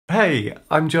Hey,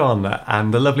 I'm Jon,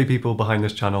 and the lovely people behind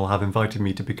this channel have invited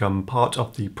me to become part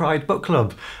of the Pride Book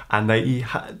Club, and they've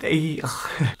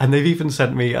even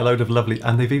sent me a load of lovely,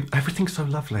 everything's so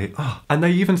lovely, and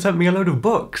they even sent me a load of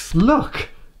books. Look,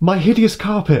 my hideous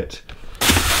carpet,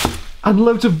 and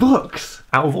loads of books.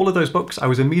 Out of all of those books, I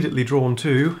was immediately drawn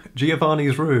to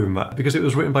Giovanni's Room, because it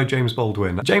was written by James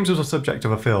Baldwin. James was a subject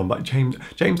of a film, but James,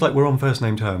 like we're on first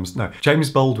name terms. No, James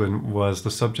Baldwin was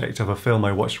the subject of a film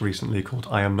I watched recently called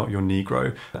I Am Not Your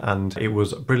Negro, and it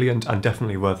was brilliant and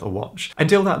definitely worth a watch.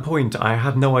 Until that point, I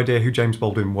had no idea who James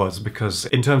Baldwin was, because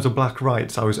in terms of black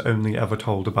rights, I was only ever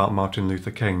told about Martin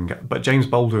Luther King, but James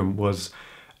Baldwin was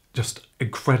just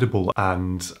incredible,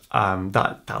 and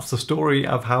that's the story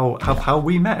of how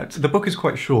we met. The book is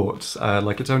quite short,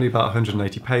 like it's only about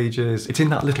 180 pages. It's in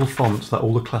that little font that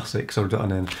all the classics are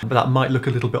done in, but that might look a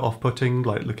little bit off-putting,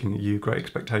 like looking at you, Great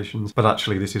Expectations, but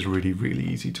actually this is really, really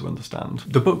easy to understand.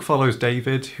 The book follows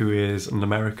David, who is an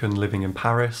American living in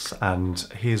Paris, and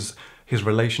his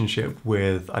relationship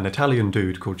with an Italian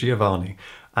dude called Giovanni,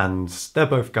 and they're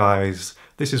both guys.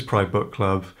 This is Pride Book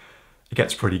Club. It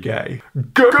gets pretty gay.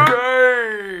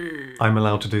 Gay! I'm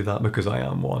allowed to do that because I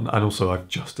am one, and also I've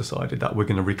just decided that we're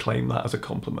going to reclaim that as a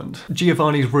compliment.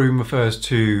 Giovanni's Room refers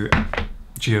to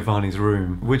Giovanni's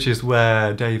room, which is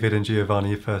where David and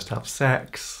Giovanni first have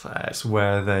sex. It's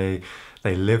where they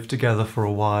live together for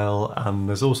a while, and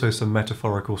there's also some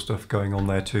metaphorical stuff going on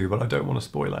there too, but I don't want to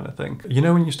spoil anything. You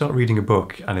know when you start reading a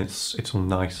book and it's all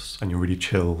nice and you're really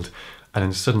chilled, and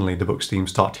then suddenly the book's themes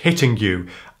start hitting you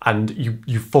and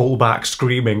you fall back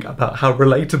screaming about how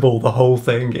relatable the whole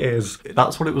thing is.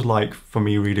 That's what it was like for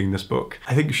me reading this book.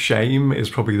 I think shame is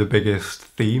probably the biggest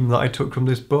theme that I took from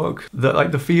this book.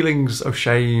 The feelings of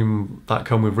shame that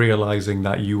come with realising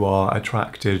that you are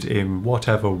attracted in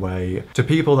whatever way to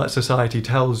people that society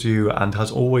tells you and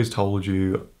has always told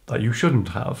you that you shouldn't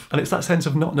have. And it's that sense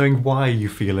of not knowing why you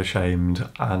feel ashamed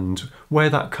and where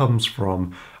that comes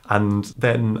from, and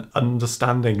then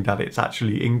understanding that it's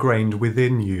actually ingrained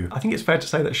within you. I think it's fair to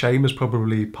say that shame is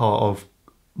probably part of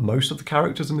most of the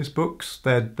characters in this book,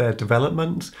 their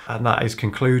development, and that is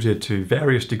concluded to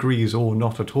various degrees or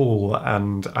not at all.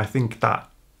 And I think that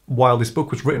while this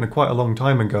book was written quite a long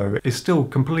time ago, it's still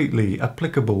completely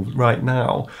applicable right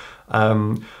now.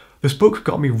 This book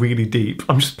got me really deep.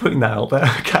 I'm just putting that out there,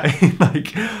 okay?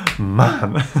 Like,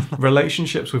 man.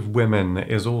 Relationships with women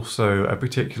is also a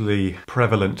particularly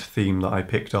prevalent theme that I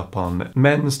picked up on.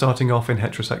 Men starting off in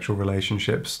heterosexual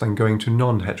relationships, then going to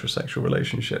non-heterosexual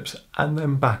relationships, and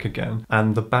then back again.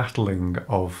 And the battling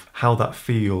of how that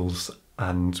feels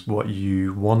and what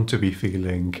you want to be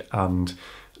feeling, and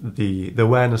the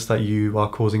awareness that you are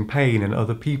causing pain in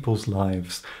other people's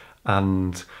lives.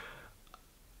 And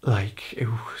like, it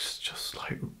was just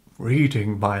like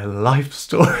reading my life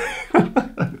story.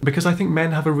 Because I think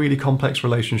men have a really complex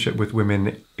relationship with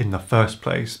women in the first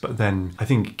place, but then I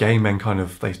think gay men kind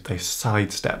of, they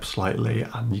sidestep slightly,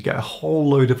 and you get a whole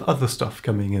load of other stuff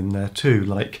coming in there too,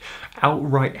 like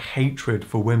outright hatred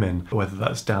for women, whether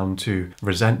that's down to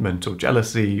resentment or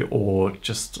jealousy or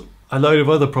just a load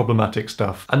of other problematic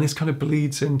stuff. And this kind of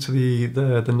bleeds into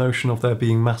the notion of there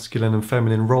being masculine and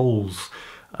feminine roles,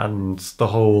 and the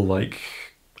whole like,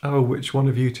 oh, which one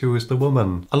of you two is the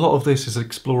woman? A lot of this is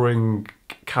exploring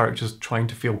characters trying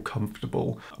to feel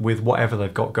comfortable with whatever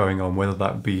they've got going on, whether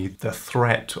that be the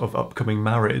threat of upcoming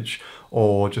marriage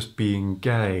or just being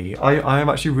gay. I am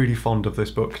actually really fond of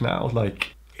this book now.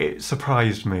 Like, it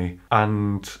surprised me,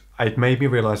 and it made me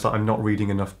realise that I'm not reading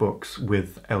enough books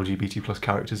with LGBT plus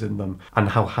characters in them, and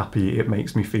how happy it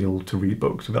makes me feel to read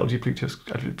books with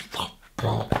LGBT+.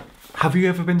 Have you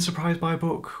ever been surprised by a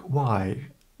book? Why?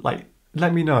 Like,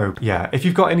 let me know. Yeah, if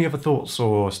you've got any other thoughts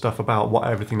or stuff about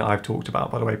everything that I've talked about,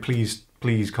 by the way, please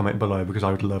comment below, because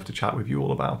I would love to chat with you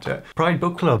all about it. Pride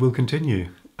Book Club will continue.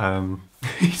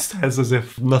 He says as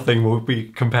if nothing will be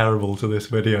comparable to this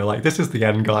video. Like, this is the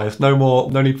end, guys. No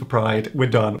need for pride. We're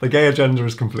done. The gay agenda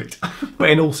is complete. But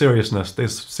in all seriousness,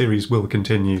 this series will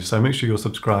continue, so make sure you're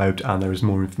subscribed, and there is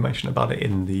more information about it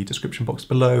in the description box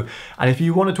below. And if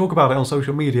you want to talk about it on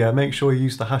social media, make sure you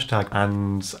use the hashtag.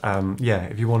 And yeah,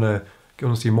 if you want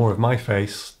to see more of my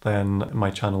face, then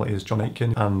my channel is Jon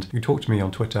Aitken, and you talk to me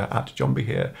on Twitter at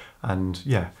JonBeHere. And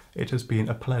yeah, it has been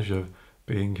a pleasure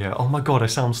being here. Oh my god, I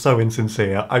sound so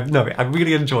insincere. I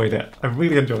really enjoyed it. I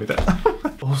really enjoyed it.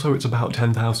 Also, it's about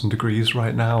 10,000 degrees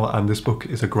right now, and this book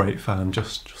is a great fan.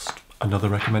 Just another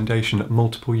recommendation,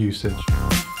 multiple usage.